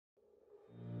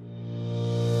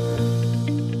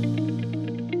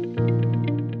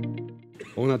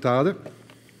Buona tarde.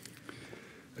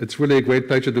 It's really a great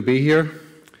pleasure to be here.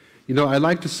 You know, I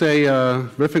like to say,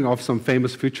 riffing off some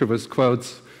famous futurist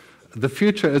quotes, the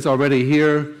future is already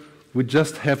here, we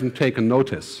just haven't taken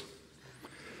notice.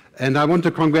 And I want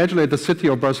to congratulate the city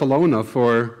of Barcelona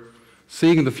for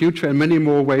seeing the future in many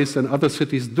more ways than other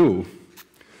cities do.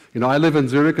 You know, I live in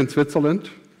Zurich in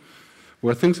Switzerland,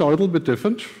 where things are a little bit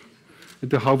different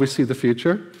into how we see the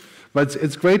future. But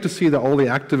it's great to see all the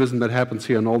activism that happens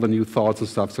here and all the new thoughts and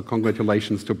stuff, so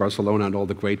congratulations to Barcelona and all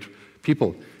the great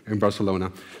people in Barcelona.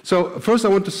 So first I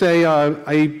want to say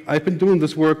I've been doing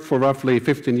this work for roughly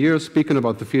 15 years, speaking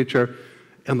about the future.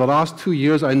 In the last 2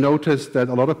 years, I noticed that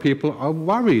a lot of people are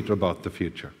worried about the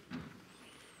future.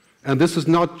 And this is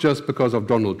not just because of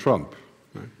Donald Trump,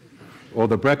 right? Or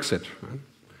the Brexit. Right?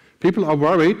 People are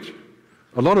worried,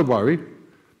 a lot of worry,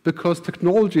 because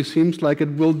technology seems like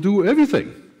it will do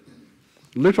everything.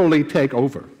 Literally take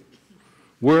over.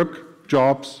 Work,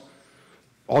 jobs,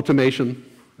 automation.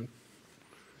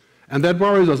 And that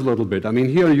worries us a little bit. I mean,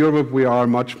 here in Europe, we are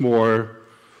much more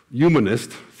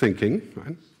humanist thinking.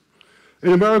 Right?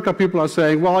 In America, people are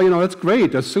saying, well, you know, it's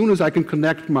great. As soon as I can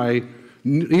connect my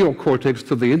neocortex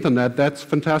to the internet, that's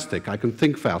fantastic. I can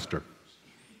think faster.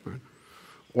 Right?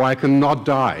 Or I can not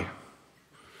die.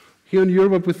 Here in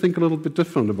Europe, we think a little bit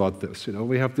different about this. You know,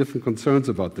 we have different concerns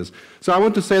about this. So I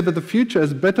want to say that the future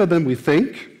is better than we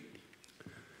think,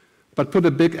 but put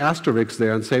a big asterisk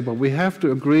there and say, well, we have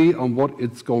to agree on what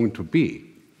it's going to be.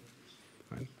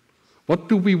 Right? What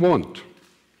do we want?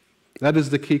 That is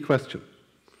the key question.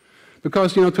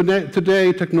 Because, you know,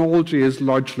 today technology is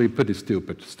largely pretty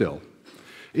stupid still.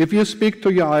 If you speak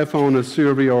to your iPhone or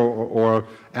Siri or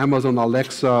Amazon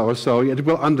Alexa or so, it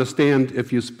will understand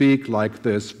if you speak like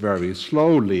this very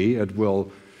slowly. It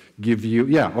will give you,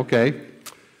 yeah, okay.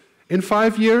 In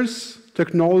 5 years,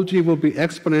 technology will be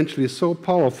exponentially so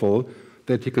powerful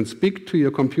that you can speak to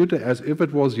your computer as if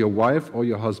it was your wife or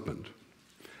your husband.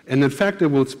 And in fact, it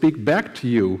will speak back to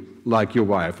you like your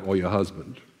wife or your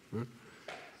husband. Right?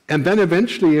 And then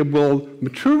eventually it will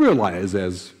materialize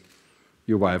as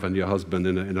your wife and your husband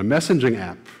in a messaging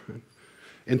app.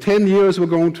 In 10 years, we're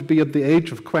going to be at the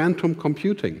age of quantum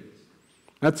computing.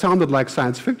 That sounded like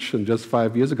science fiction just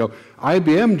 5 years ago.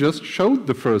 IBM just showed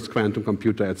the first quantum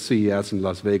computer at CES in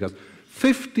Las Vegas.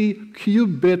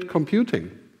 50-qubit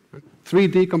computing,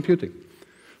 3D computing.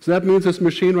 So that means this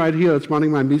machine right here that's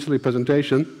running my measly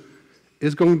presentation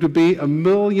is going to be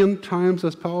 1,000,000 times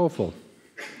as powerful.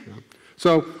 Yeah.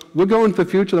 So we're going to the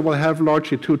future that will have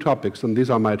largely two topics, and these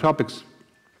are my topics.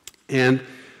 And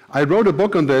I wrote a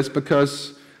book on this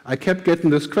because I kept getting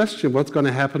this question, what's going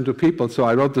to happen to people? So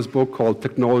I wrote this book called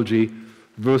Technology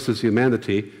versus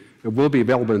Humanity. It will be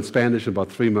available in Spanish in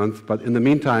about 3 months, but in the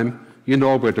meantime, you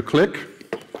know where to click.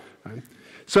 Right?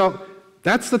 So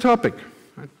that's the topic.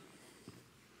 Right?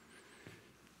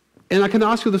 And I can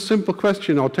ask you the simple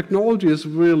question, you know, technology is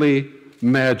really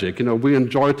magic. You know, we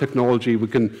enjoy technology. We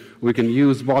can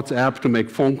use WhatsApp to make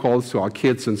phone calls to our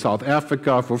kids in South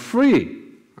Africa for free.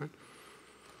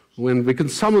 When we can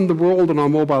summon the world on our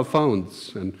mobile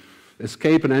phones and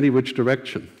escape in any which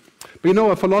direction. But you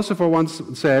know, a philosopher once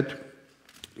said,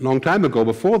 a long time ago,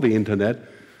 before the internet,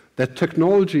 that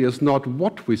technology is not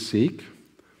what we seek,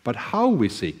 but how we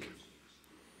seek.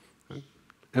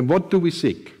 And what do we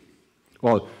seek?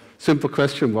 Well, simple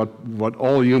question, what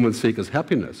all humans seek is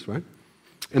happiness, right?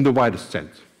 In the widest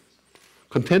sense.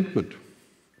 Contentment.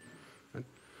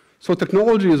 So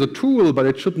technology is a tool, but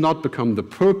it should not become the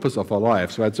purpose of our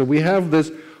lives, right? So we have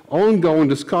this ongoing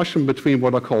discussion between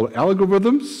what are called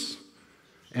algorithms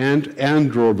and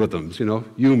androrhythms, you know,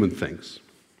 human things.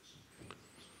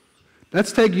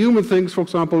 Let's take human things, for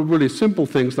example, really simple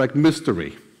things like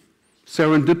mystery,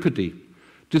 serendipity,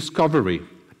 discovery,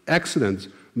 accidents,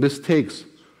 mistakes,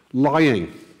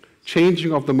 lying,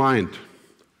 changing of the mind.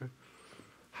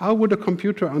 How would a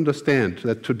computer understand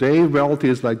that today reality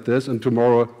is like this and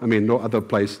tomorrow, I mean, no other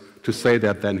place to say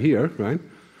that than here, right?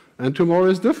 And tomorrow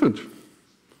is different.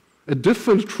 A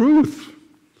different truth.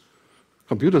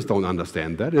 Computers don't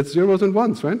understand that. It's zeros and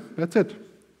ones, right? That's it.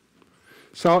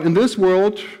 So in this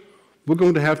world, we're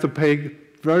going to have to pay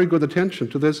very good attention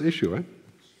to this issue, right?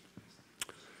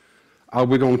 Are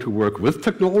we going to work with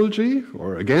technology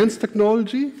or against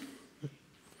technology?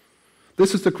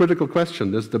 This is the critical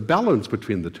question. There's the balance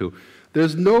between the two.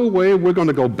 There's no way we're going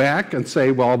to go back and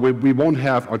say, well, we won't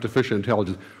have artificial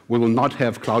intelligence. We will not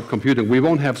have cloud computing. We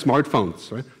won't have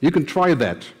smartphones. Right? You can try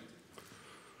that.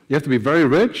 You have to be very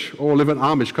rich or live in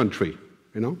Amish country,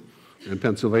 you know, in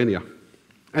Pennsylvania.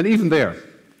 And even there,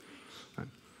 right?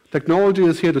 Technology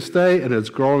is here to stay, and it's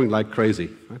growing like crazy.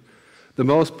 Right? The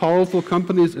most powerful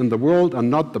companies in the world are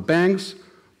not the banks,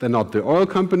 They're not the oil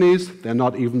companies, they're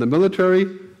not even the military,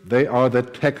 they are the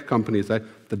tech companies, the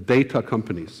data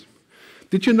companies.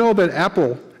 Did you know that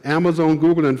Apple, Amazon,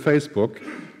 Google, and Facebook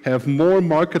have more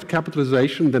market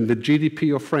capitalization than the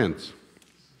GDP of France?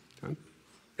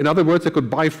 In other words, they could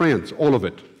buy France, all of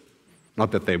it.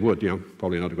 Not that they would,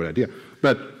 probably not a good idea.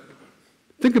 But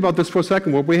think about this for a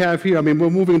second. What we have here, we're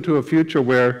moving to a future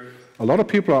where a lot of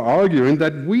people are arguing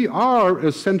that we are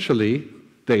essentially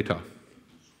data.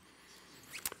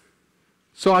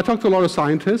 So I talked to a lot of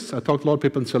scientists, I talked to a lot of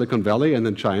people in Silicon Valley and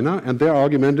in China, and their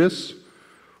argument is,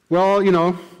 well,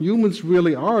 humans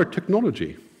really are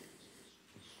technology.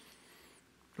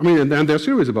 And they're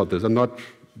serious about this. I'm not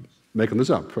making this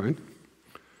up, right?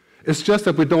 It's just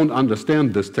that we don't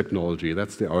understand this technology.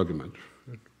 That's the argument.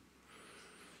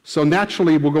 So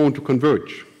naturally, we're going to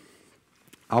converge.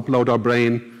 Upload our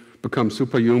brain, become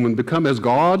superhuman, become as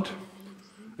God.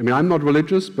 I'm not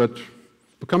religious, but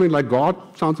becoming like God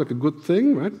sounds like a good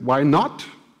thing, right? Why not?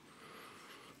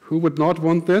 Who would not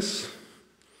want this?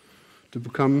 To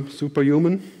become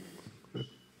superhuman?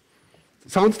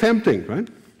 Sounds tempting, right?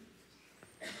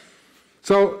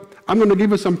 So I'm going to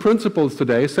give you some principles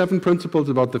today, 7 principles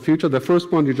about the future. The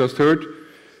first one you just heard.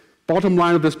 Bottom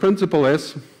line of this principle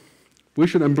is we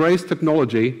should embrace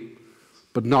technology,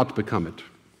 but not become it.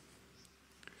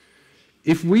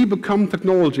 If we become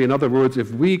technology, in other words,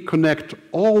 if we connect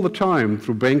all the time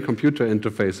through brain-computer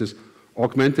interfaces,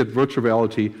 augmented virtual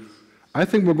reality, I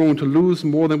think we're going to lose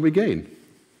more than we gain.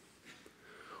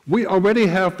 We already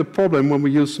have the problem when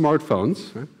we use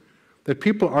smartphones, right, that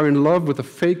people are in love with a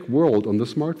fake world on the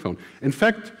smartphone. In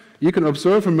fact, you can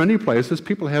observe in many places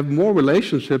people have more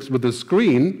relationships with the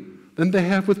screen than they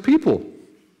have with people.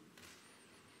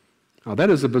 Now, that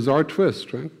is a bizarre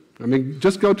twist, right?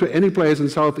 Just go to any place in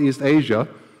Southeast Asia,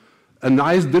 a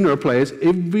nice dinner place,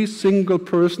 every single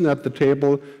person at the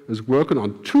table is working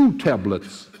on 2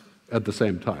 tablets at the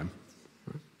same time,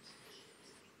 right?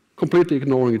 Completely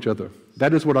ignoring each other.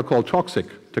 That is what I call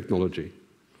toxic technology,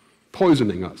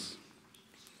 poisoning us.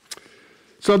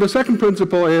 So the second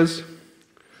principle is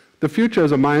the future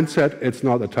is a mindset, it's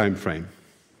not a time frame.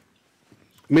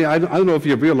 I don't know if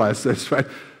you realize this, right?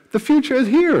 The future is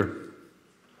here.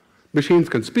 Machines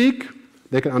can speak,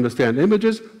 they can understand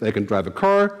images, they can drive a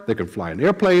car, they can fly an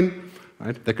airplane,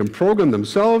 right? They can program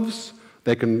themselves,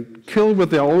 they can kill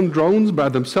with their own drones by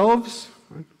themselves.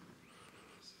 Right?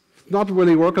 It's not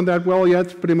really working that well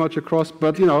yet, pretty much across,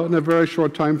 but in a very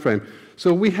short time frame.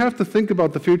 So we have to think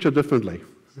about the future differently.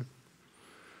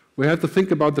 We have to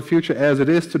think about the future as it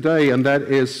is today, and that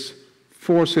is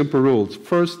 4 simple rules.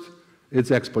 First,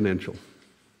 it's exponential.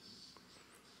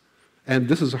 And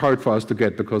this is hard for us to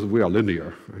get because we are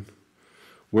linear. Right?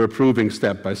 We're improving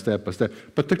step by step by step.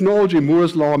 But technology,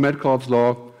 Moore's law, Metcalfe's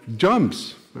law,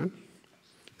 jumps. Right?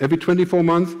 Every 24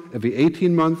 months, every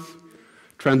 18 months,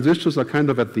 transistors are kind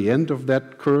of at the end of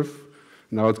that curve.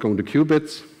 Now it's going to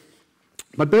qubits.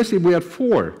 But basically, we had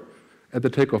 4 at the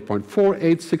takeoff point. 4,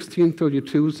 8, 16,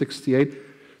 32, 68,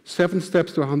 7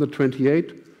 steps to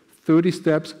 128, 30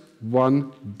 steps,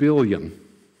 1 billion.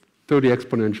 30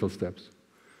 exponential steps.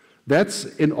 That's,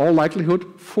 in all likelihood,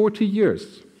 40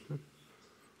 years.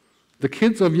 The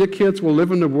kids of your kids will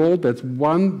live in a world that's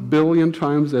 1 billion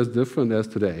times as different as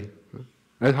today.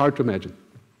 That's hard to imagine.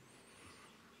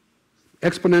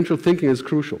 Exponential thinking is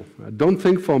crucial. Don't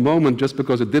think for a moment, just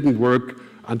because it didn't work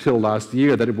until last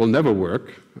year, that it will never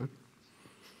work.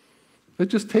 It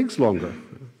just takes longer.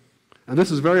 And this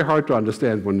is very hard to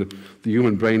understand when the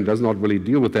human brain does not really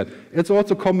deal with that. It's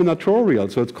also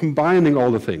combinatorial, so it's combining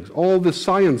all the things, all the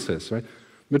sciences, right?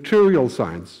 Material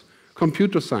science,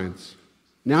 computer science,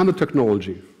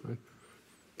 nanotechnology, right?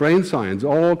 Brain science,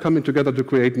 all coming together to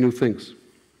create new things.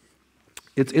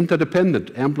 It's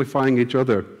interdependent, amplifying each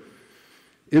other.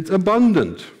 It's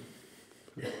abundant.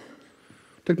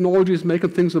 Technology is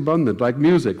making things abundant, like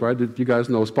music, right? You guys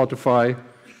know Spotify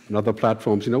and other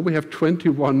platforms. We have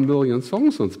 21 million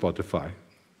songs on Spotify.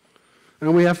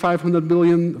 And we have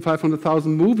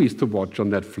 500,000 movies to watch on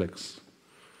Netflix.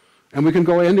 And we can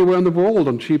go anywhere in the world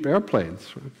on cheap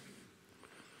airplanes. Right?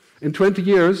 In 20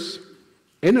 years,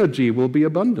 energy will be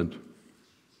abundant,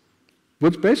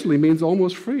 which basically means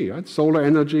almost free, right? Solar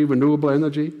energy, renewable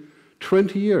energy,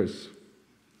 20 years.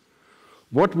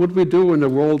 What would we do in a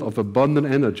world of abundant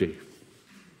energy?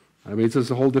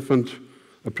 It's a whole different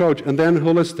approach. And then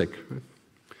holistic.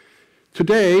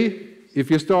 Today, if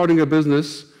you're starting a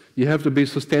business, you have to be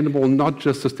sustainable, not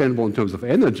just sustainable in terms of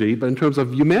energy, but in terms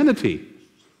of humanity.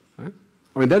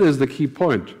 That is the key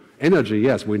point. Energy,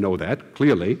 yes, we know that,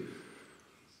 clearly.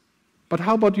 But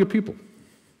how about your people?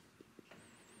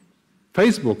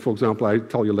 Facebook, for example, I'll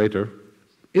tell you later,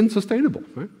 Insustainable,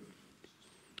 right?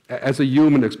 As a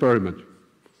human experiment,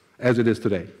 as it is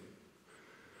today.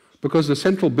 Because the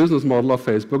central business model of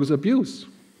Facebook is abuse.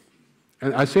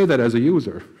 And I say that as a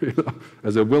user,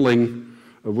 as a willing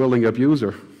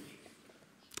abuser.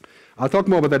 I'll talk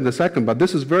more about that in a second, but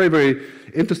this is very, very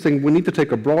interesting. We need to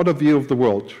take a broader view of the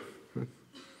world, right?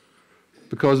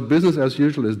 Because business as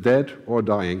usual is dead or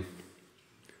dying.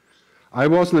 I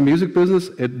was in the music business,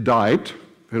 it died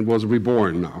and was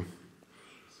reborn now.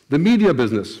 The media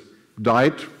business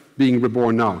died, being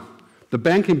reborn now. The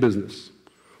banking business,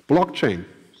 blockchain,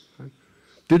 right?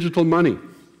 Digital money.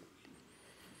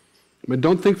 I mean,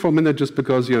 don't think for a minute just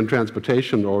because you're in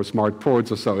transportation or smart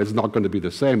ports or so, it's not going to be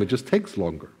the same. It just takes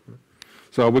longer.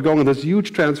 So we're going on this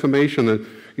huge transformation,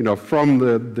 from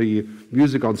the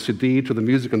music on CD to the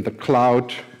music in the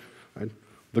cloud, right?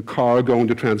 The car going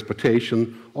to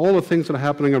transportation, all the things that are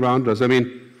happening around us. I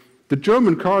mean, the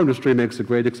German car industry makes a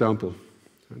great example.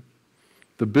 Right?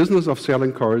 The business of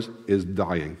selling cars is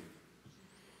dying.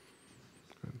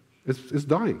 It's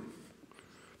dying.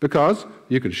 Because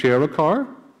you can share a car,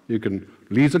 you can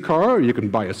lease a car, you can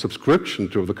buy a subscription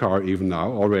to the car even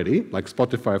now already, like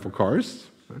Spotify for cars.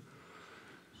 Right?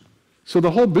 So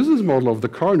the whole business model of the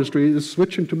car industry is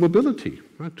switching to mobility,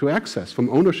 right? To access, from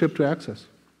ownership to access.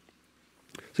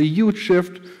 It's a huge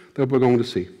shift that we're going to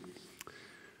see.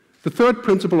 The third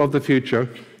principle of the future,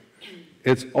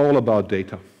 it's all about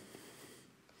data.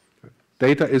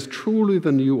 Data is truly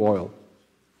the new oil.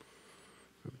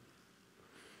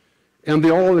 And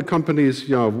all the companies,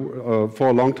 for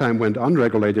a long time went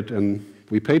unregulated, and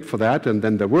we paid for that, and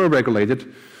then they were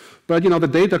regulated. But, the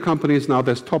data companies now,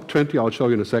 there's top 20, I'll show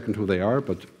you in a second who they are,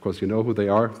 but of course you know who they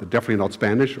are. They're definitely not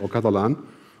Spanish or Catalan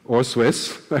or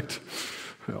Swiss, right?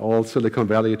 All Silicon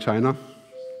Valley, China.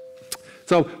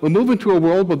 So we're moving to a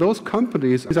world where those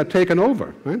companies are taken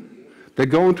over, right? They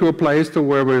go into a place to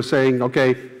where we're saying,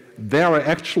 okay, they're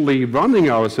actually running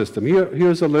our system.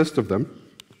 Here's a list of them.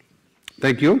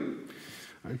 Thank you.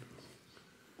 Right.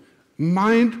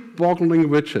 Mind-boggling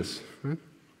riches. Right?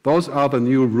 Those are the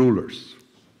new rulers.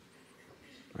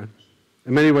 Right?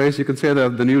 In many ways, you can say they're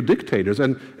the new dictators,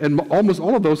 and almost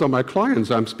all of those are my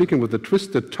clients. I'm speaking with a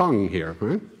twisted tongue here.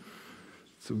 Right?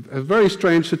 It's a very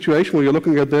strange situation when you're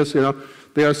looking at this.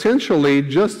 They are essentially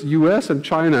just US and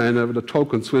China and a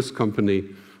token Swiss company,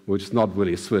 which is not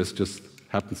really Swiss, just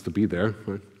happens to be there.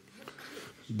 Right?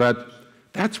 But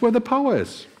that's where the power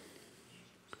is.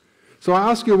 So I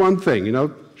ask you one thing,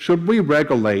 should we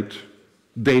regulate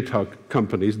data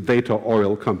companies, data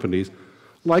oil companies,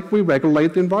 like we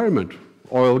regulate the environment,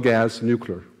 oil, gas,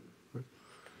 nuclear?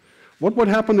 What would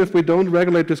happen if we don't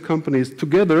regulate these companies?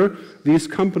 Together, these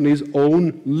companies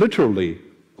literally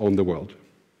own the world.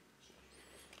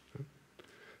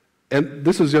 And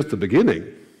this is just the beginning.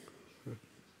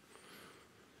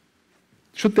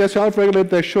 Should they self-regulate?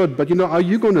 They should. But, are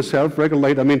you going to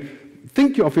self-regulate? I mean,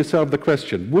 think of yourself the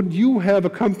question, would you have a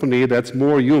company that's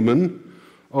more human,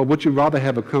 or would you rather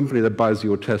have a company that buys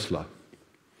you a Tesla?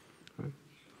 Right?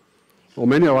 Well,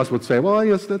 many of us would say, well,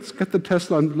 yes, let's get the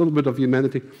Tesla and a little bit of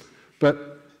humanity.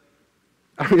 But,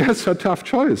 that's a tough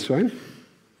choice, right?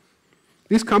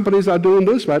 These companies are doing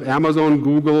this, right? Amazon,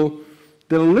 Google,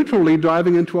 they're literally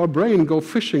diving into our brain, go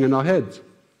fishing in our heads.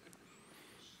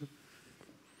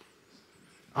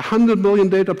 100 million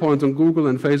data points on Google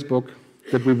and Facebook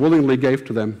that we willingly gave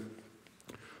to them.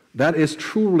 That is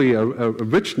truly a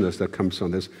richness that comes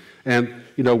from this. And,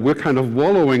 we're kind of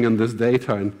wallowing in this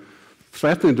data and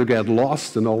threatening to get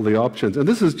lost in all the options. And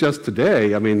this is just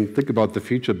today. I mean, think about the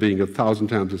future being 1,000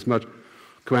 times as much.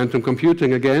 Quantum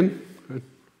computing again. Right?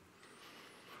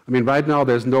 I mean, right now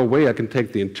there's no way I can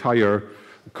take the entire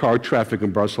car traffic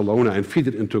in Barcelona and feed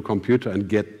it into a computer and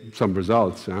get some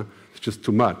results. Yeah? It's just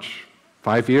too much.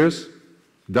 5 years,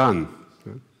 done.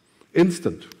 Yeah?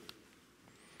 Instant.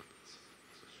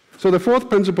 So the fourth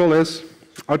principle is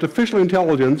artificial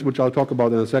intelligence, which I'll talk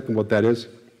about in a second what that is,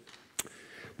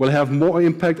 will have more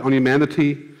impact on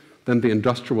humanity than the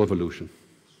Industrial Revolution.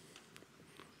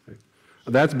 Okay.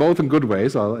 That's both in good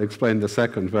ways, I'll explain in a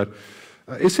second, but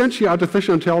essentially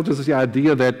artificial intelligence is the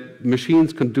idea that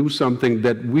machines can do something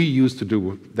that we used to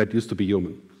do, that used to be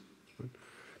human. Right?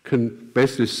 Can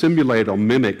basically simulate or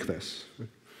mimic this. Right?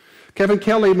 Kevin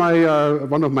Kelly,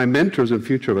 one of my mentors in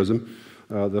futurism,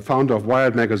 the founder of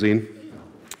Wired magazine,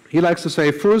 he likes to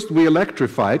say, first we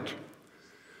electrified,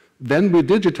 then we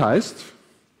digitized,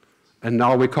 and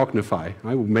now we cognify.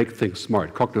 Right? We make things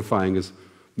smart. Cognifying is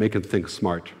making things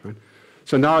smart. Right?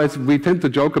 So now we tend to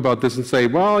joke about this and say,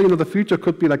 well, the future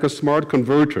could be like a smart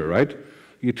converter, right?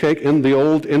 You take in the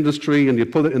old industry and you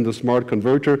put it in the smart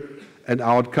converter, and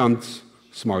out comes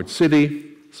smart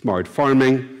city, smart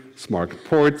farming, smart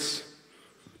ports,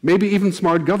 maybe even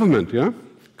smart government, yeah?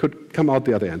 Could come out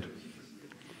the other end.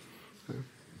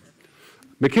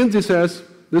 McKinsey says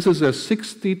this is a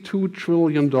 $62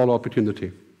 trillion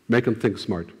opportunity, making things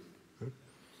smart.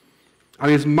 I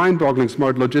mean, it's mind-boggling,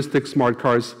 smart logistics, smart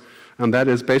cars, and that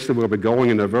is basically where we're going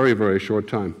in a very, very short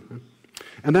time.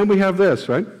 And then we have this,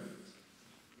 right?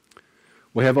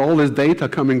 We have all this data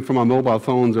coming from our mobile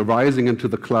phones arising into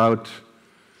the cloud.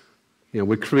 You know,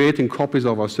 we're creating copies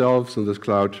of ourselves in this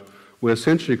cloud. We're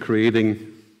essentially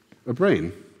creating a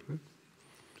brain.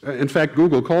 In fact,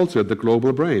 Google calls it the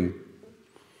global brain.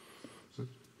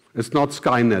 It's not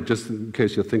Skynet, just in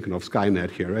case you're thinking of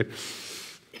Skynet here, right?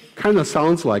 Kind of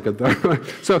sounds like it, though.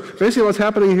 So basically what's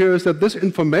happening here is that this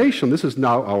information, this is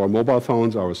now our mobile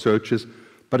phones, our searches,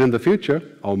 but in the future,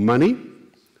 our money,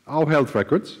 our health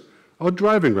records, our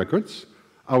driving records,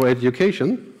 our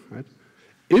education, right?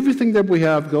 Everything that we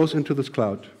have goes into this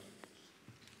cloud.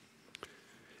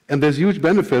 And there's huge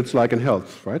benefits like in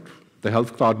health, right? The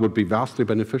health cloud would be vastly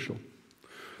beneficial.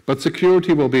 But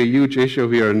security will be a huge issue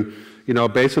here, and you know,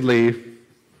 basically,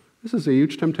 this is a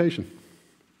huge temptation.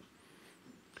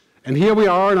 And here we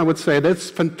are, and I would say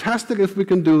that's fantastic if we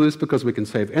can do this because we can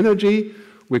save energy,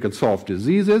 we can solve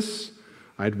diseases,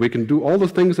 right? We can do all the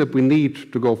things that we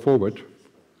need to go forward.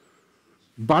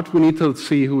 But we need to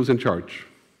see who's in charge.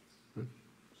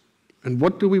 And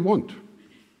what do we want?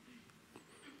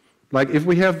 Like if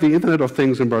we have the Internet of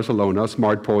Things in Barcelona,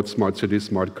 smart ports, smart cities,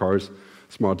 smart cars,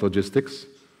 smart logistics,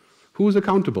 who's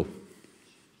accountable?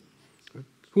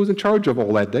 Who's in charge of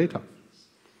all that data?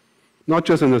 Not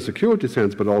just in a security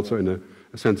sense, but also in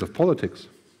a sense of politics.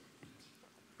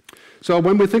 So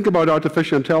when we think about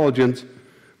artificial intelligence,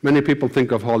 many people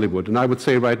think of Hollywood. And I would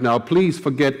say right now, please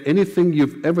forget anything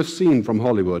you've ever seen from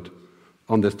Hollywood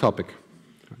on this topic.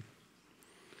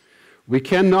 We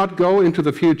cannot go into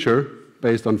the future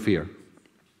based on fear.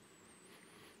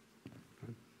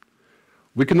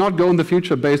 We cannot go in the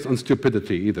future based on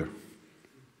stupidity either.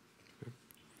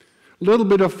 A little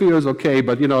bit of fear is okay,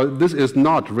 but you know, this is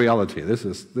not reality. This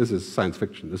is science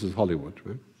fiction. This is Hollywood.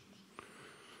 Right?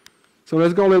 So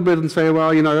let's go a little bit and say,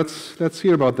 well, you know, let's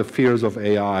hear about the fears of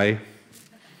AI.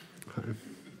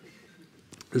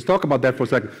 Let's talk about that for a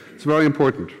second. It's very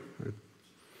important. Right?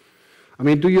 I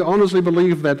mean, do you honestly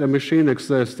believe that a machine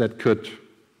exists that could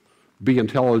be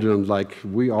intelligent like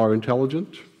we are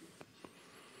intelligent?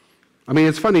 I mean,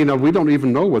 it's funny, you know, we don't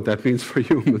even know what that means for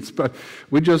humans, but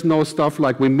we just know stuff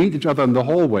like we meet each other in the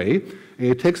hallway, and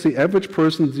it takes the average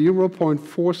person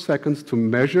 0.4 seconds to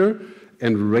measure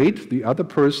and rate the other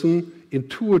person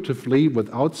intuitively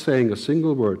without saying a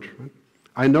single word. Right?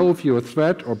 I know if you're a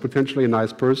threat or potentially a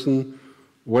nice person,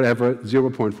 whatever,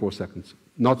 0.4 seconds,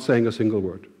 not saying a single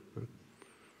word. Right?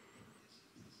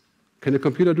 Can a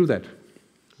computer do that?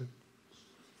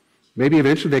 Maybe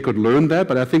eventually they could learn that,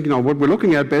 but I think, you know, what we're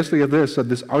looking at basically is this, that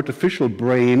this artificial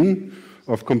brain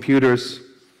of computers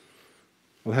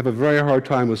will have a very hard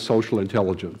time with social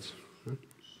intelligence.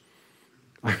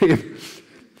 I mean,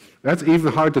 that's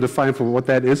even hard to define for what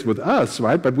that is with us,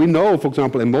 right? But we know, for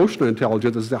example, emotional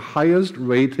intelligence is the highest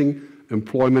rating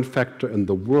employment factor in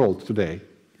the world today.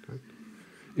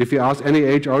 If you ask any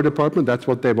HR department, that's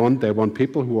what they want. They want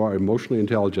people who are emotionally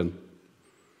intelligent.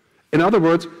 In other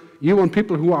words, you want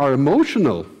people who are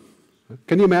emotional.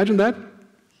 Can you imagine that?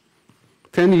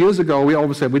 10 years ago, we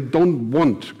always said we don't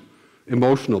want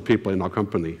emotional people in our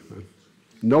company.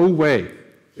 No way,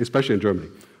 especially in Germany.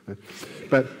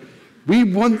 But we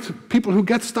want people who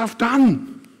get stuff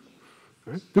done,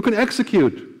 who can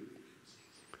execute.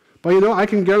 But you know, I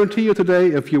can guarantee you today,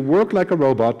 if you work like a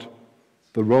robot,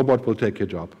 the robot will take your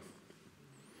job.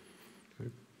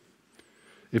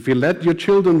 If you let your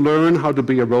children learn how to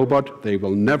be a robot, they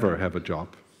will never have a job.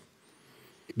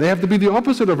 They have to be the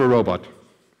opposite of a robot.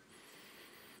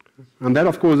 And that,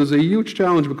 of course, is a huge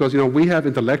challenge because, you know, we have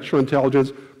intellectual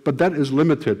intelligence, but that is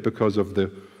limited because of the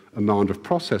amount of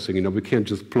processing. You know, we can't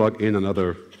just plug in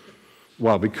another,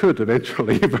 well, we could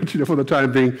eventually, but you know, for the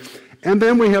time being. And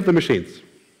then we have the machines.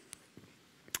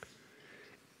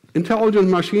 Intelligent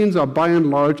machines are, by and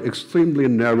large, extremely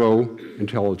narrow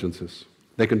intelligences.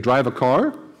 They can drive a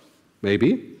car,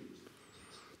 maybe.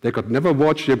 They could never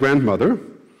watch your grandmother,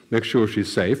 make sure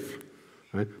she's safe.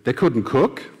 Right? They couldn't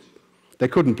cook. They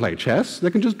couldn't play chess.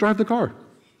 They can just drive the car.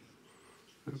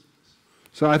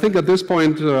 So I think at this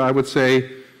point, I would say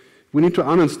we need to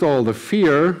uninstall the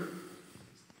fear,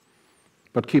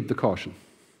 but keep the caution.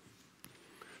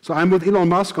 So I'm with Elon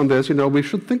Musk on this. You know, we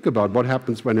should think about what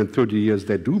happens when in 30 years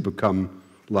they do become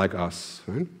like us.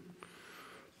 Right?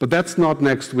 But that's not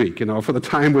next week. For the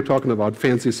time we're talking about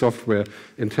fancy software,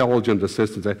 intelligent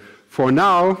assistants. For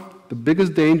now, the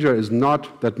biggest danger is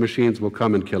not that machines will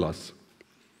come and kill us,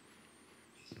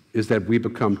 is that we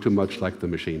become too much like the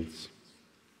machines.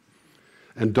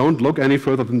 And don't look any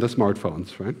further than the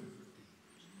smartphones, right?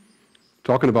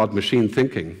 Talking about machine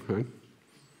thinking, right?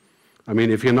 I mean,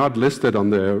 if you're not listed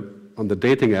on the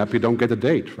dating app, you don't get a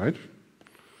date, right?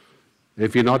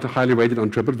 If you're not highly rated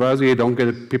on TripAdvisor, you don't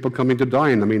get people coming to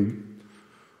dine. I mean,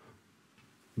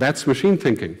 that's machine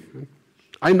thinking. Right?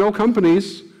 I know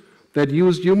companies that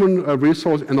use human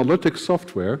resource analytics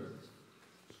software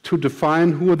to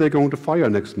define who are they going to fire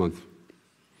next month.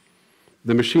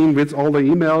 The machine reads all the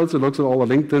emails, it looks at all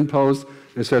the LinkedIn posts,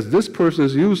 and says, this person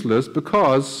is useless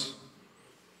because,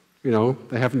 they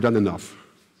haven't done enough.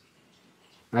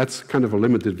 That's kind of a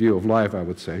limited view of life, I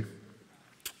would say.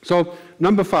 So,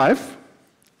 number 5,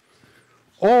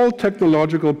 all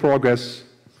technological progress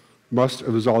must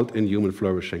result in human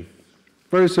flourishing.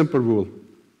 Very simple rule.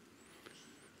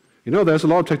 There's a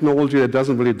lot of technology that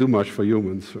doesn't really do much for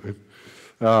humans.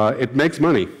 Right? It makes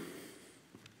money.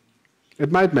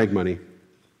 It might make money.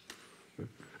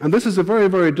 And this is a very,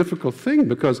 very difficult thing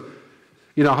because,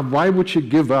 why would you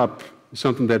give up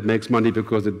something that makes money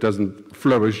because it doesn't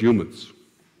flourish humans?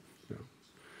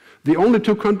 The only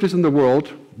 2 countries in the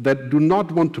world that do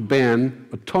not want to ban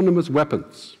autonomous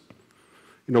weapons,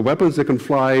 weapons that can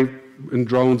fly in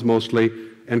drones mostly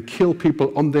and kill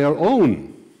people on their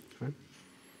own, right,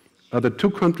 are the 2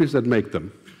 countries that make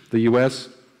them, the US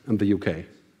and the UK.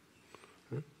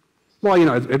 Right?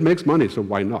 Well, it makes money, so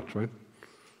why not, right?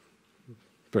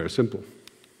 Very simple.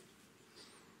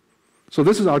 So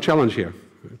this is our challenge here.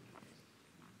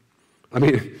 I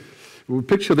mean, we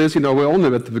picture this, we're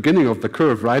only at the beginning of the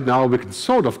curve. Right now, we can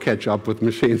sort of catch up with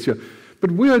machines here.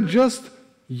 But we are just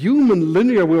human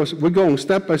linear. We're going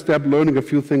step by step, learning a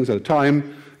few things at a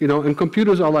time. And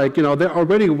computers are like, they're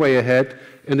already way ahead.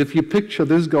 And if you picture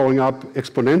this going up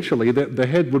exponentially, the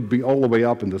head would be all the way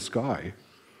up in the sky.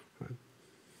 Right?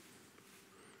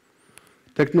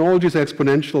 Technology is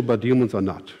exponential, but humans are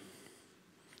not.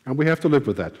 And we have to live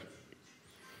with that.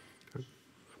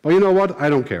 But you know what? I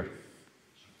don't care.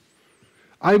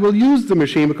 I will use the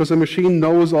machine because the machine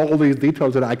knows all these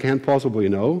details that I can't possibly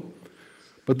know.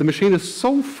 But the machine is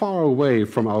so far away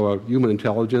from our human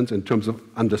intelligence in terms of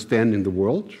understanding the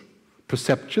world,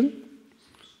 perception.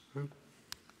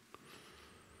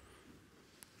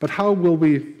 But how will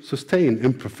we sustain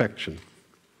imperfection,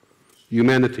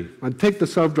 humanity? And take the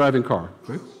self-driving car.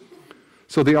 Right?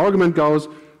 So the argument goes,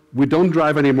 we don't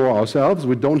drive anymore ourselves.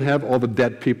 We don't have all the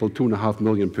dead people, 2.5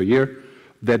 million per year,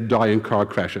 that die in car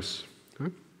crashes.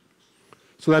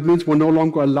 So that means we're no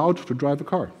longer allowed to drive a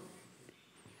car.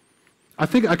 I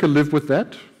think I can live with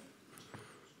that.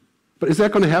 But is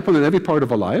that going to happen in every part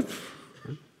of our life?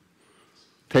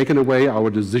 Taking away our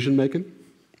decision making?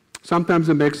 Sometimes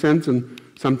it makes sense and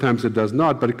sometimes it does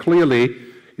not. But clearly,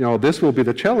 this will be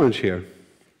the challenge here.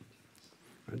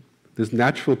 Right? This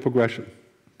natural progression.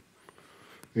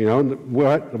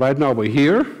 Right now we're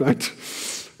here, right?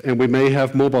 And we may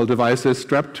have mobile devices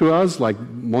strapped to us, like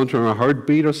monitoring our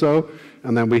heartbeat or so.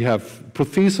 And then we have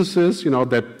prostheses,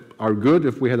 that are good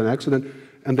if we had an accident.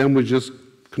 And then we just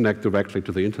connect directly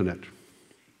to the internet,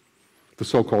 the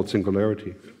so-called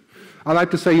singularity. I like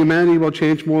to say humanity will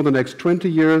change more in the next 20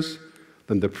 years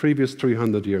than the previous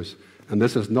 300 years. And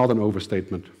this is not an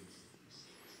overstatement.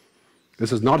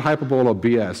 This is not hyperbole or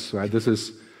BS, right?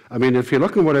 If you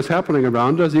look at what is happening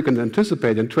around us, you can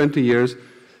anticipate in 20 years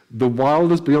the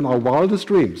wildest, beyond our wildest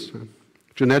dreams.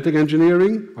 Genetic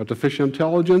engineering, artificial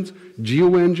intelligence,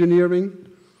 geoengineering,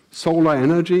 solar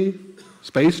energy,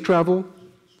 space travel.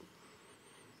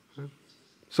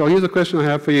 So here's a question I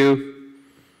have for you.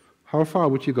 How far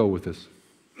would you go with this?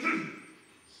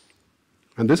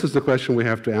 And this is the question we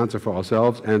have to answer for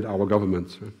ourselves and our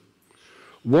governments.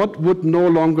 What would no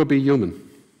longer be human?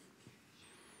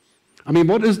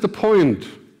 What is the point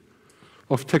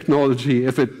of technology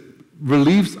if it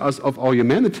relieves us of our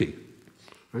humanity?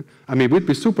 Right? We'd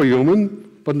be superhuman,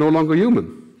 but no longer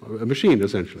human, a machine,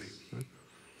 essentially. Right?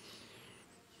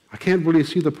 I can't really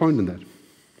see the point in that.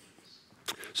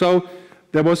 So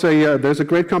there's a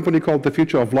great company called the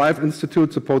Future of Life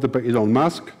Institute, supported by Elon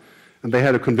Musk, and they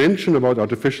had a convention about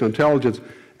artificial intelligence,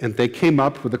 and they came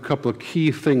up with a couple of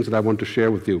key things that I want to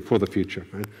share with you for the future.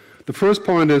 Right? The first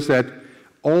point is that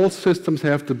all systems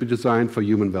have to be designed for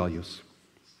human values.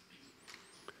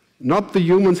 Not the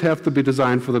humans have to be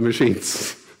designed for the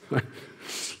machines. Right?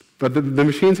 But the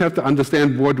machines have to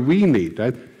understand what we need.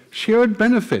 Right? Shared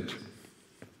benefit.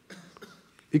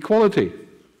 Equality.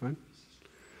 Right?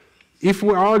 If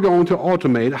we are going to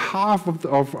automate half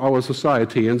of our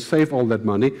society and save all that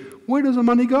money, where does the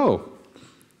money go?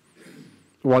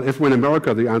 Well, if we're in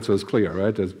America, the answer is clear,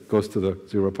 right? It goes to the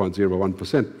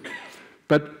 0.01%.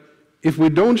 But if we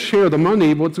don't share the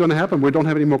money, what's going to happen? We don't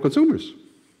have any more consumers.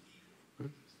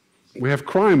 We have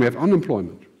crime, we have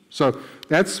unemployment. So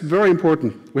that's very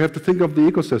important. We have to think of the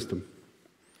ecosystem,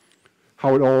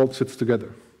 how it all sits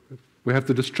together. We have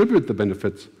to distribute the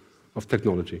benefits of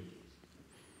technology.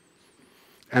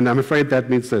 And I'm afraid that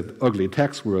means that ugly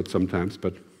tax word sometimes,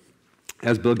 but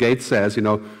as Bill Gates says, you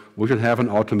know, we should have an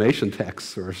automation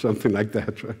tax or something like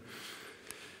that. Right?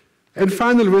 And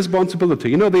finally, responsibility.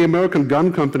 You know, the American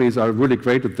gun companies are really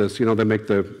great at this. You know, they make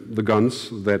the guns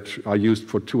that are used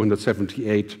for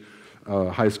 278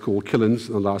 high school killings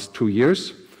in the last 2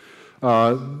 years.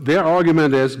 Their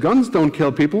argument is guns don't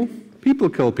kill people, people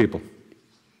kill people.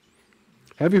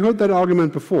 Have you heard that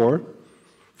argument before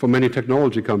from many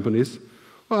technology companies?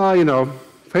 Well, you know,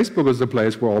 Facebook is the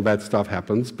place where all that stuff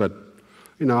happens, but,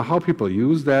 you know, how people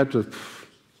use that,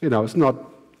 you know, it's not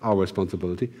our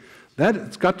responsibility.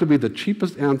 That's got to be the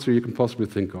cheapest answer you can possibly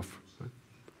think of. Right?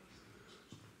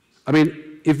 I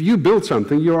mean, if you build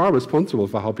something, you are responsible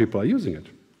for how people are using it.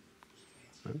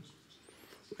 Right?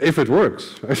 If it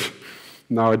works. Right?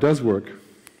 Now it does work.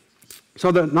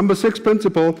 So the number 6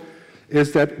 principle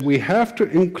is that we have to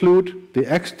include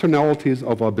the externalities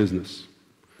of our business.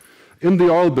 In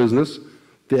the oil business,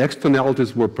 the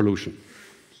externalities were pollution.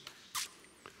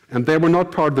 And they were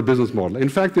not part of the business model. In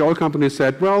fact, the oil company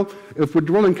said, well, if we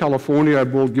drill in California,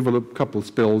 we'll give it a couple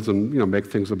spills and, you know, make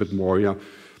things a bit more. You know.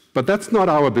 But that's not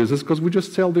our business because we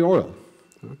just sell the oil.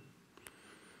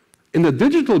 In the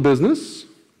digital business,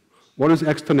 what is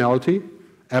externality?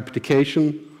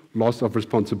 Abdication, loss of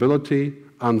responsibility,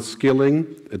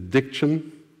 unskilling,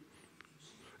 addiction.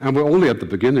 And we're only at the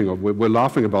beginning of it. We're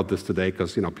laughing about this today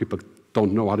because, you know, people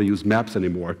don't know how to use maps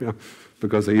anymore, you know,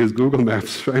 because they use Google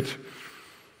Maps, right?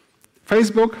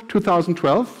 Facebook,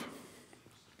 2012.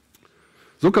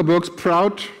 Zuckerberg's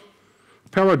proud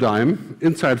paradigm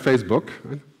inside Facebook,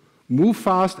 right? Move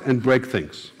fast and break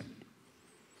things.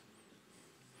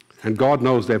 And God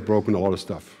knows they've broken a lot of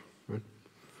stuff. Right?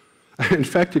 In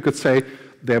fact, you could say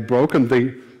they've broken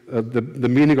the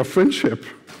meaning of friendship.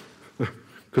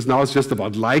 Because now it's just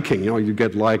about liking, you know, you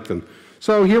get liked. And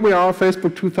so here we are,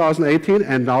 Facebook 2018,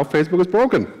 and now Facebook is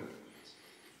broken.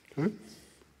 Okay?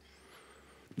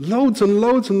 Loads and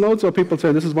loads and loads of people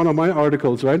say, this is one of my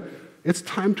articles, right? It's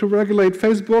time to regulate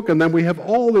Facebook, and then we have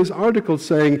all these articles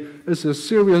saying it's a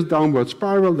serious downward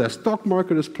spiral, their stock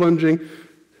market is plunging,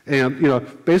 and, you know,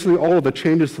 basically all of the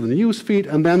changes to the news feed,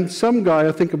 and then some guy,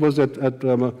 I think it was at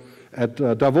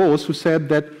Davos, who said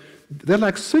that they're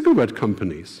like cigarette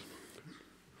companies.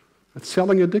 It's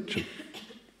selling addiction.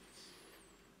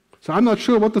 So I'm not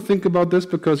sure what to think about this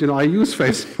because, you know, I use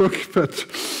Facebook, but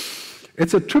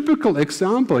it's a typical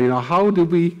example, you know, how do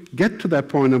we get to that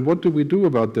point and what do we do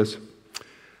about this?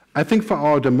 I think for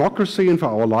our democracy and for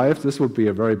our lives, this would be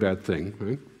a very bad thing,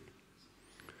 right?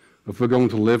 If we're going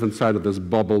to live inside of this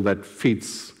bubble that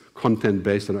feeds content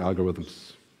based on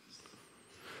algorithms.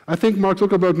 I think Mark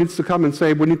Zuckerberg needs to come and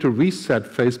say we need to reset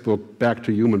Facebook back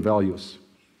to human values.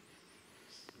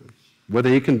 Whether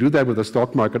he can do that with the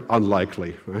stock market,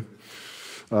 unlikely, right?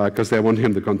 Because they want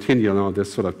him to continue, you know,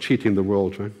 this sort of cheating the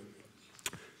world, right?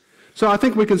 So I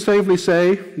think we can safely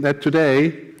say that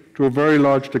today, to a very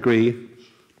large degree,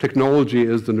 technology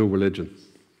is the new religion.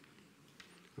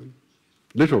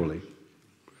 Literally.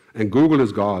 And Google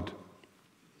is God.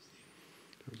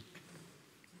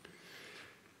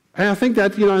 And I think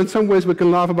that, you know, in some ways we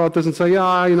can laugh about this and say,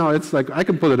 yeah, you know, it's like, I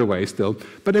can put it away still.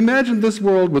 But imagine this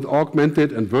world with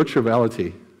augmented and virtual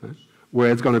reality, right, where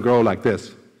it's going to grow like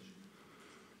this.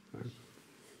 Right?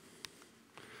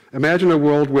 Imagine a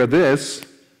world where this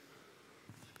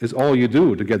is all you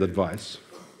do to get advice.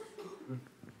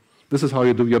 This is how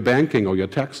you do your banking or your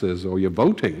taxes or your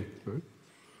voting. Right?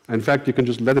 In fact, you can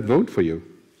just let it vote for you.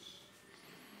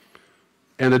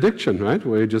 And addiction, right,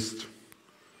 where you just...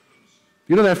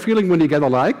 You know that feeling when you get a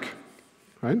like,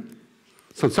 right?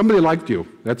 So somebody liked you.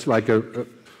 That's like a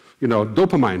you know,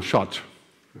 dopamine shot.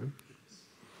 Right?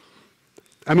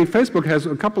 I mean, Facebook has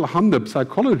a couple of 100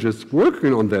 psychologists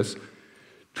working on this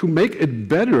to make it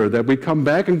better that we come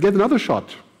back and get another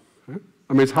shot. Right?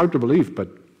 I mean, it's hard to believe, but...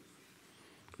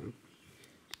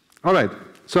 All right,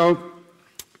 so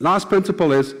last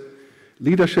principle is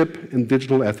leadership in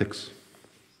digital ethics.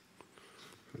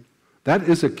 That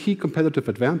is a key competitive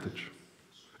advantage.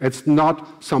 It's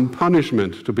not some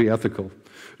punishment to be ethical.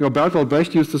 You know, Bertolt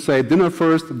Brecht used to say, dinner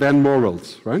first, then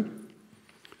morals, right?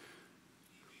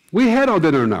 We had our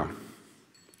dinner now.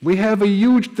 We have a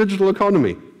huge digital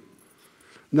economy.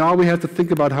 Now we have to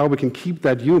think about how we can keep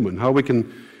that human, how we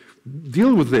can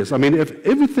deal with this. I mean, if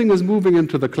everything is moving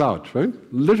into the cloud, right?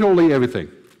 Literally everything.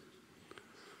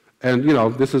 And, you know,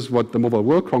 this is what the Mobile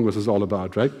World Congress is all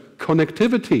about, right?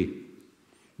 Connectivity,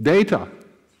 data,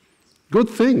 good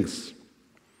things.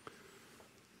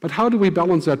 But how do we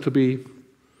balance that to be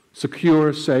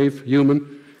secure, safe,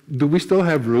 human? Do we still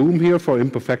have room here for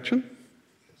imperfection?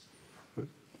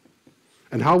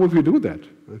 And how would we do that?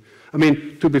 I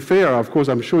mean, to be fair, of course,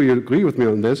 I'm sure you agree with me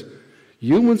on this,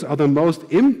 humans are the most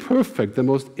imperfect, the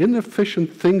most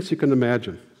inefficient things you can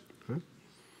imagine.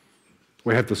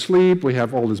 We have to sleep, we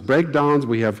have all these breakdowns,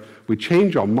 we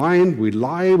change our mind, we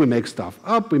lie, we make stuff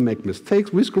up, we make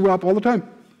mistakes, we screw up all the time.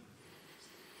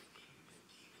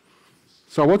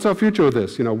 So what's our future with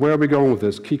this? You know, where are we going with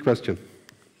this? Key question.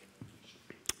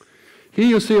 Here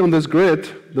you see on this grid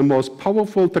the most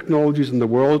powerful technologies in the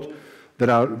world that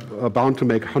are bound to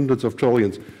make hundreds of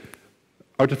trillions.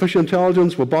 Artificial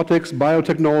intelligence, robotics,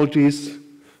 biotechnologies,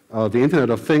 the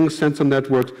Internet of Things, sensor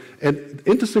networks. And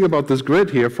interesting about this grid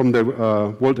here from the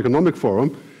World Economic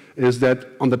Forum is that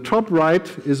on the top right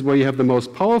is where you have the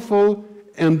most powerful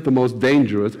and the most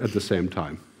dangerous at the same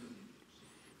time.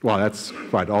 Well, that's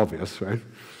quite obvious, right?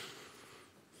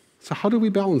 So how do we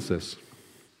balance this?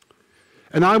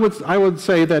 And I would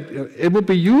say that it would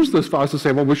be useless for us to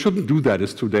say, well, we shouldn't do that,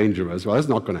 it's too dangerous. Well, that's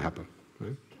not going to happen.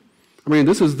 Right? I mean,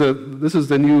 this is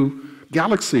the new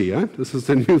galaxy, eh? This is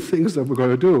the new things that we're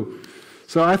going to do.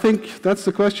 So I think that's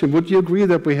the question. Would you agree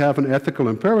that we have an ethical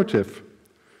imperative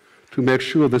to make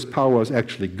sure this power is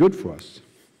actually good for us?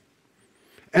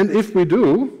 And if we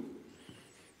do,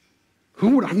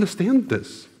 who would understand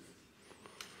this?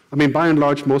 I mean, by and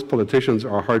large, most politicians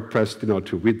are hard-pressed, you know,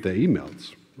 to read their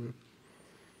emails.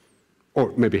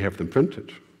 Or maybe have them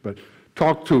printed. But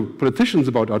talk to politicians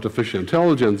about artificial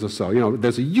intelligence or so. You know,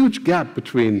 there's a huge gap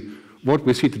between what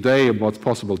we see today and what's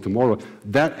possible tomorrow.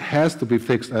 That has to be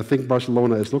fixed. I think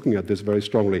Barcelona is looking at this very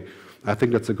strongly. I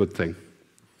think that's a good thing.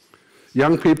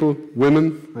 Young people,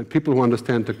 women, and people who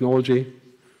understand technology,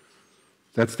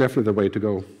 that's definitely the way to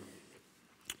go.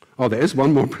 Oh, there is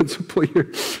one more principle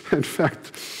here, in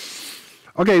fact.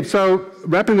 Okay, so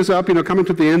wrapping this up, you know, coming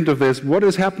to the end of this, what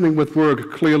is happening with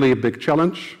work? Clearly a big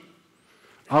challenge.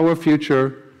 Our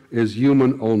future is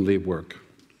human-only work.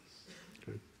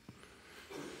 Okay.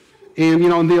 And, you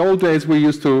know, in the old days, we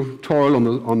used to toil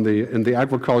in the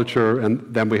agriculture, and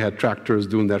then we had tractors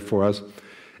doing that for us.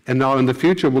 And now in the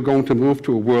future, we're going to move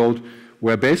to a world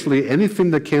where basically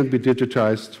anything that can be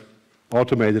digitized,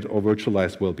 automated, or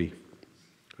virtualized will be.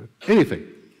 Okay. Anything.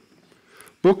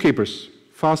 Bookkeepers,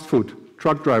 fast food,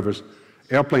 truck drivers,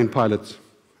 airplane pilots,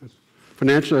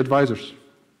 financial advisors.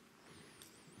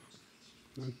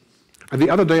 And the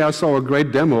other day I saw a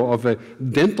great demo of a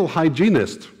dental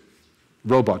hygienist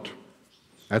robot.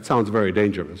 That sounds very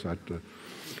dangerous. I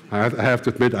have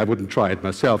to admit I wouldn't try it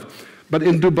myself. But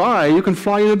in Dubai, you can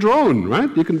fly in a drone,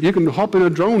 right? You can hop in a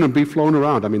drone and be flown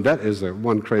around. I mean, that is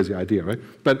one crazy idea, right?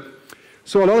 But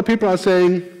so a lot of people are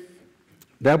saying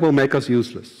that will make us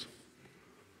useless.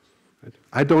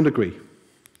 I don't agree.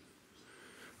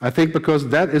 I think because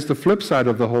that is the flip side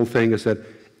of the whole thing, is that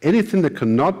anything that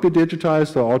cannot be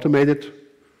digitized or automated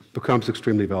becomes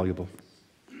extremely valuable.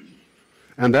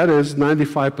 And that is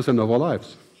 95% of our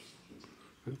lives.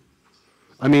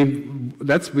 I mean,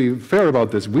 let's be fair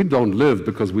about this. We don't live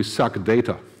because we suck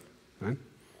data. Right?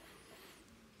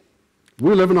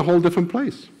 We live in a whole different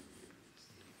place.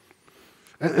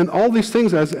 And all these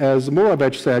things, as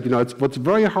Moravec said, you know, it's what's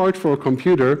very hard for a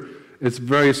computer, it's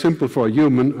very simple for a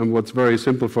human, and what's very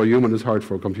simple for a human is hard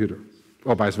for a computer,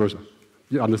 or vice versa.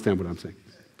 You understand what I'm saying?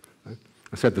 Right?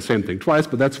 I said the same thing twice,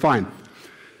 but that's fine.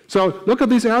 So look at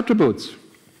these attributes.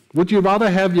 Would you rather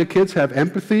have your kids have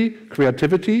empathy,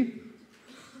 creativity,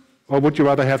 or would you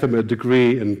rather have them a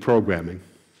degree in programming?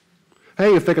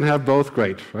 Hey, if they can have both,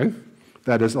 great, right?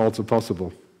 That is also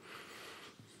possible.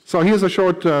 So here's a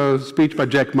short speech by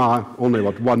Jack Ma, only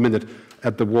about 1 minute,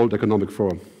 at the World Economic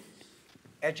Forum.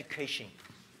 Education,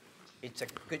 it's a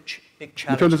big challenge.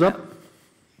 Can you turn this up?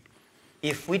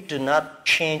 If we do not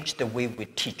change the way we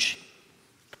teach,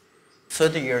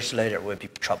 30 years later we'll be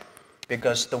in trouble.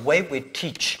 Because the way we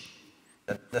teach,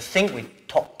 the thing we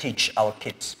teach our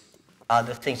kids are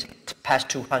the things the past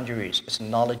 200 years is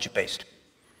knowledge-based.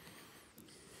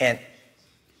 And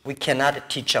we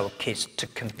cannot teach our kids to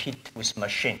compete with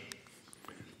machine.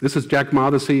 This is Jack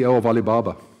Ma, the CEO of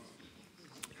Alibaba.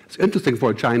 It's interesting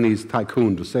for a Chinese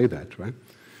tycoon to say that, right?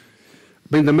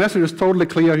 I mean, the message is totally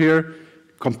clear here.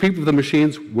 Compete with the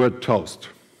machines, we're toast.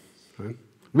 Right?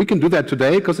 We can do that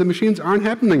today because the machines aren't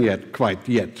happening yet, quite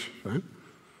yet. Right?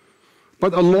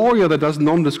 But a lawyer that does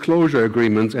non-disclosure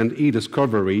agreements and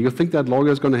e-discovery, you think that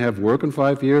lawyer is going to have work in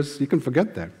 5 years? You can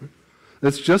forget that.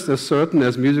 It's just as certain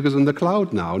as music is in the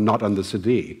cloud now, not on the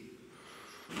CD.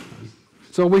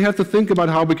 So we have to think about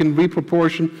how we can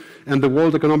reproportion, and the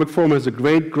World Economic Forum has a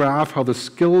great graph how the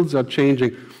skills are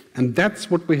changing, and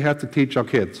that's what we have to teach our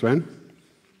kids, right?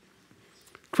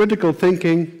 Critical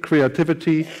thinking,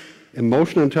 creativity,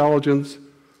 emotional intelligence,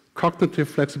 cognitive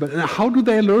flexibility. And how do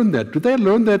they learn that? Do they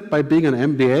learn that by being an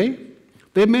MBA?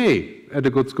 They may at a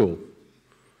good school.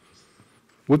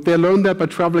 Would they learn that by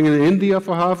traveling in India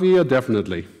for half a year?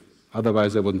 Definitely.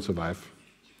 Otherwise, they wouldn't survive.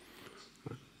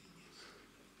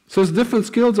 So it's different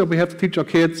skills that we have to teach our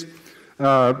kids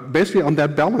basically on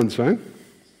that balance, right?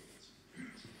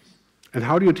 And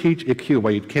how do you teach EQ?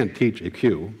 Well, you can't teach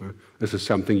EQ. This is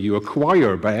something you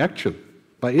acquire by action,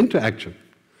 by interaction.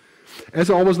 As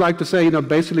I always like to say,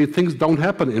 basically things don't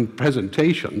happen in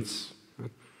presentations.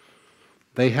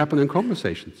 They happen in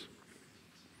conversations.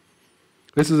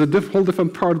 This is a whole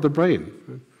different part of the brain,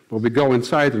 where we go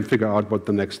inside and figure out what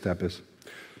the next step is.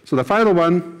 So the final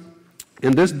one,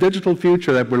 in this digital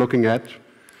future that we're looking at,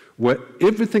 where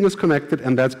everything is connected,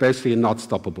 and that's basically not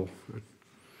stoppable.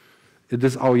 It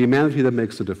is our humanity that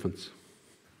makes the difference.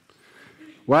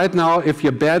 Right now, if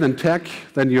you're bad in tech,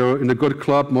 then you're in a good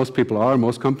club. Most people are,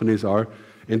 most companies are.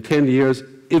 In 10 years,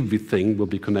 everything will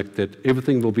be connected,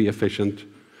 everything will be efficient.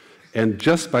 And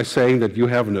just by saying that you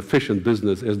have an efficient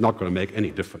business is not going to make any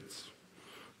difference.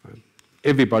 Right?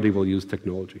 Everybody will use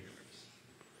technology.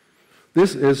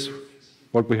 This is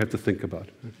what we have to think about.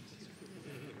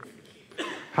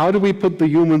 How do we put the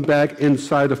human back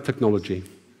inside of technology?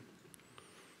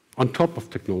 On top of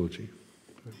technology.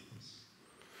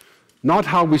 Not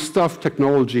how we stuff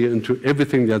technology into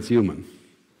everything that's human.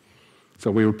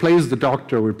 So we replace the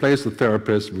doctor, we replace the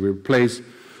therapist, we replace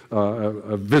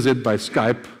a visit by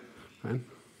Skype. Right?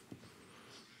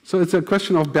 So it's a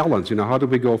question of balance, how do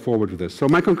we go forward with this? So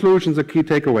my conclusions are key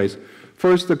takeaways.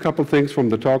 First, a couple things from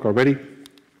the talk already.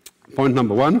 Point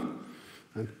number one,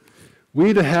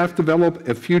 we have developed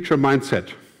a future mindset,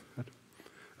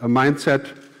 a mindset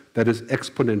that is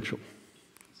exponential.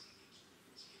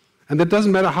 And it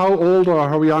doesn't matter how old or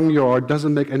how young you are, it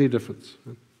doesn't make any difference.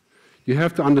 You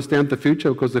have to understand the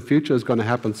future, because the future is going to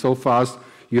happen so fast,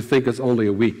 you think it's only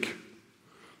a week.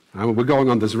 We're going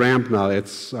on this ramp now.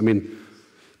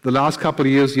 The last couple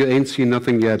of years, you ain't seen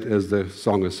nothing yet, as the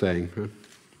song is saying.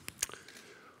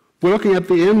 We're looking at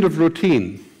the end of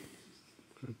routine.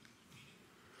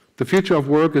 The future of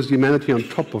work is humanity on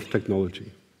top of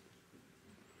technology.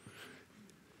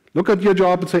 Look at your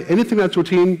job and say, anything that's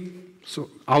routine, so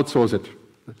outsource it.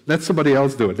 Let somebody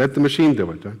else do it. Let the machine do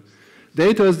it. Right?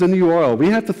 Data is the new oil. We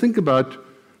have to think about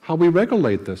how we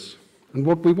regulate this and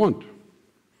what we want.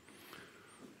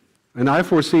 And I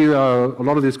foresee a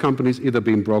lot of these companies either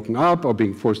being broken up or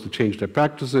being forced to change their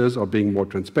practices or being more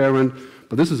transparent.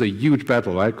 But this is a huge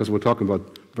battle, right? Because we're talking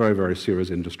about very, very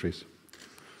serious industries.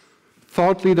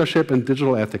 Thought leadership and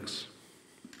digital ethics.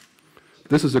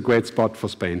 This is a great spot for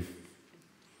Spain.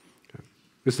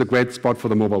 This is a great spot for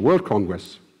the Mobile World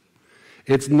Congress.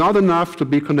 It's not enough to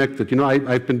be connected.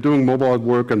 I've been doing mobile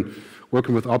work and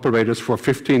working with operators for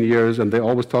 15 years, and they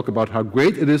always talk about how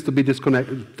great it is to be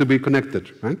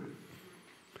connected, right?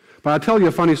 But I'll tell you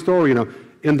a funny story.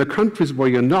 In the countries where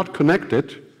you're not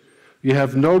connected, you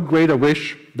have no greater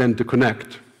wish than to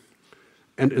connect.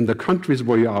 And in the countries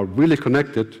where you are really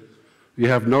connected, you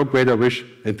have no greater wish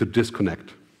than to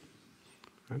disconnect.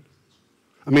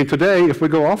 Today, if we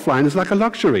go offline, it's like a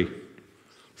luxury.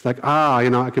 It's like,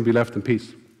 I can be left in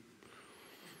peace.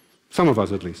 Some of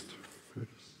us, at least.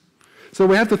 So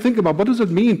we have to think about, what does it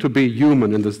mean to be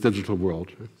human in this digital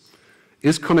world?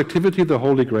 Is connectivity the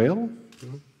Holy Grail?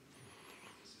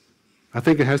 I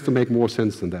think it has to make more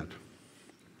sense than that.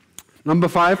 Number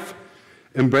 5,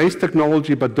 embrace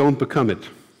technology, but don't become it.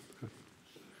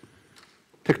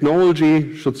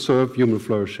 Technology should serve human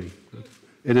flourishing.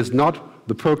 It is not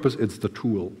the purpose, it's the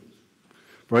tool.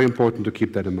 Very important to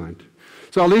keep that in mind.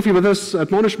 So I'll leave you with this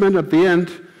admonishment at the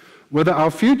end. Whether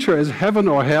our future is heaven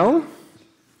or hell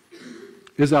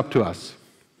is up to us.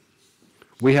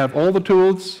 We have all the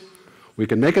tools. We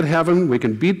can make it heaven. We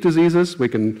can beat diseases. We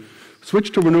can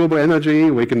switch to renewable energy.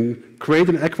 We can create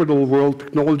an equitable world.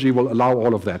 Technology will allow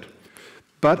all of that.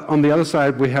 But on the other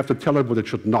side, we have to tell it what it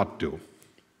should not do.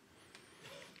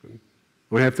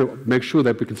 We have to make sure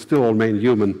that we can still remain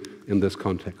human in this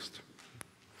context.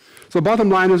 So bottom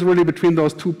line is really between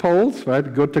those two poles, right?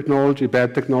 Good technology,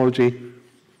 bad technology.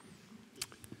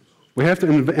 We have to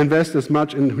invest as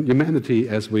much in humanity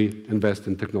as we invest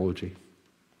in technology.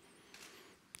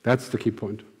 That's the key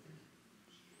point.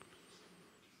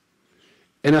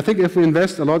 And I think if we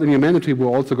invest a lot in humanity, we're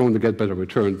also going to get better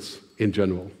returns in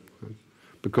general.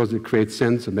 Because it creates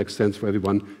sense, it makes sense for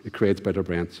everyone, it creates better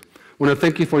brands. I want to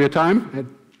thank you for your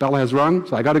time. Bell has rung,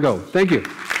 so I got to go. Thank you.